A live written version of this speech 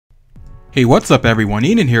Hey, what's up everyone,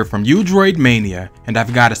 Enin here from Udroid Mania, and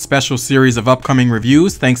I've got a special series of upcoming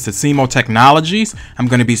reviews thanks to Cimo Technologies. I'm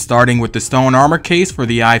going to be starting with the stone armor case for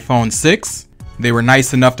the iPhone 6. They were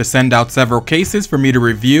nice enough to send out several cases for me to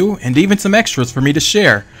review and even some extras for me to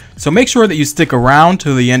share. So make sure that you stick around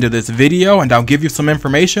till the end of this video and I'll give you some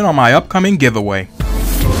information on my upcoming giveaway.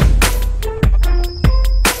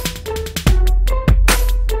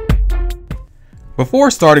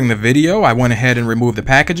 Before starting the video, I went ahead and removed the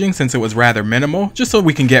packaging since it was rather minimal, just so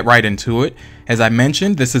we can get right into it. As I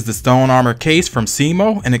mentioned, this is the stone armor case from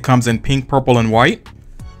Cimo, and it comes in pink, purple, and white.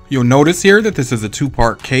 You'll notice here that this is a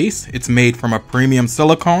two-part case. It's made from a premium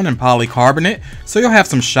silicone and polycarbonate, so you'll have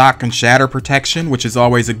some shock and shatter protection, which is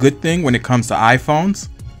always a good thing when it comes to iPhones.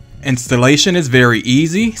 Installation is very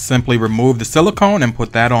easy. Simply remove the silicone and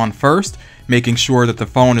put that on first, making sure that the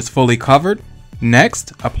phone is fully covered.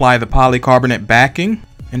 Next, apply the polycarbonate backing,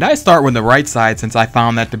 and I start with the right side since I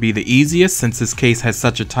found that to be the easiest since this case has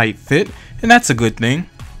such a tight fit, and that's a good thing.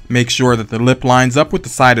 Make sure that the lip lines up with the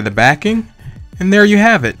side of the backing, and there you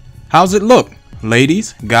have it. How's it look?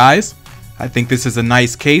 Ladies, guys, I think this is a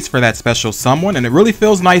nice case for that special someone, and it really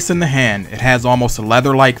feels nice in the hand. It has almost a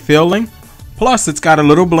leather-like feeling, plus it's got a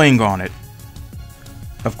little bling on it.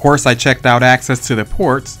 Of course, I checked out access to the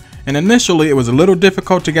ports, and initially it was a little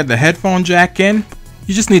difficult to get the headphone jack in.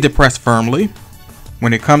 You just need to press firmly.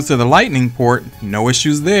 When it comes to the lightning port, no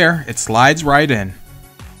issues there, it slides right in.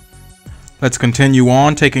 Let's continue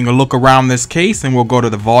on taking a look around this case, and we'll go to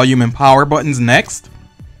the volume and power buttons next.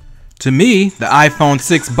 To me, the iPhone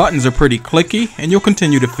 6 buttons are pretty clicky, and you'll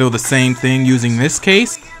continue to feel the same thing using this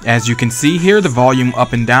case. As you can see here, the volume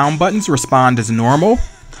up and down buttons respond as normal,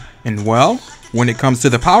 and well, when it comes to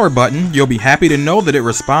the power button, you'll be happy to know that it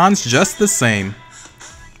responds just the same.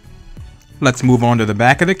 Let's move on to the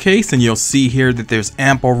back of the case, and you'll see here that there's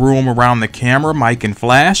ample room around the camera, mic, and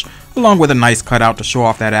flash, along with a nice cutout to show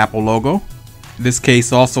off that Apple logo. This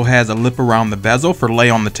case also has a lip around the bezel for lay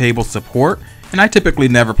on the table support, and I typically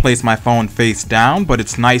never place my phone face down, but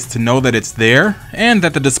it's nice to know that it's there and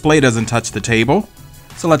that the display doesn't touch the table.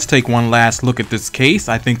 So let's take one last look at this case.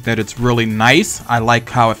 I think that it's really nice. I like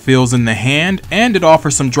how it feels in the hand, and it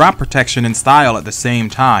offers some drop protection and style at the same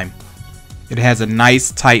time. It has a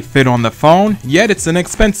nice tight fit on the phone, yet it's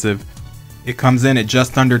inexpensive. It comes in at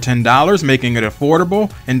just under $10, making it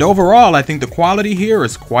affordable, and overall I think the quality here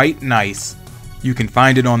is quite nice. You can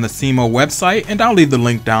find it on the Cimo website, and I'll leave the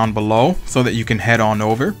link down below so that you can head on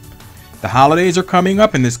over. The holidays are coming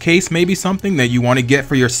up, and this case may be something that you want to get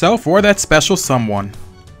for yourself or that special someone.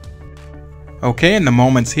 Okay, and the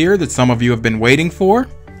moments here that some of you have been waiting for.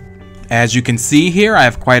 As you can see here, I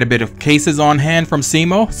have quite a bit of cases on hand from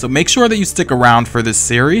Cimo, so make sure that you stick around for this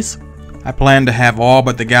series. I plan to have all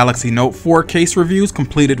but the Galaxy Note 4 case reviews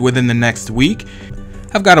completed within the next week.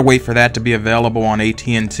 I've got to wait for that to be available on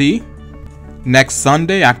AT&T. Next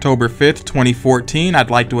Sunday, October 5th, 2014,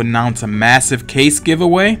 I'd like to announce a massive case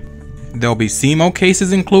giveaway. There'll be Cimo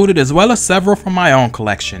cases included, as well as several from my own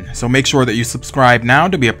collection, so make sure that you subscribe now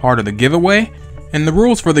to be a part of the giveaway, and the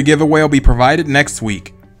rules for the giveaway will be provided next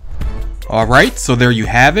week. Alright, so there you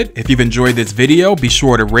have it. If you've enjoyed this video, be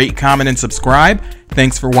sure to rate, comment, and subscribe.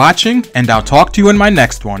 Thanks for watching, and I'll talk to you in my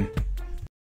next one.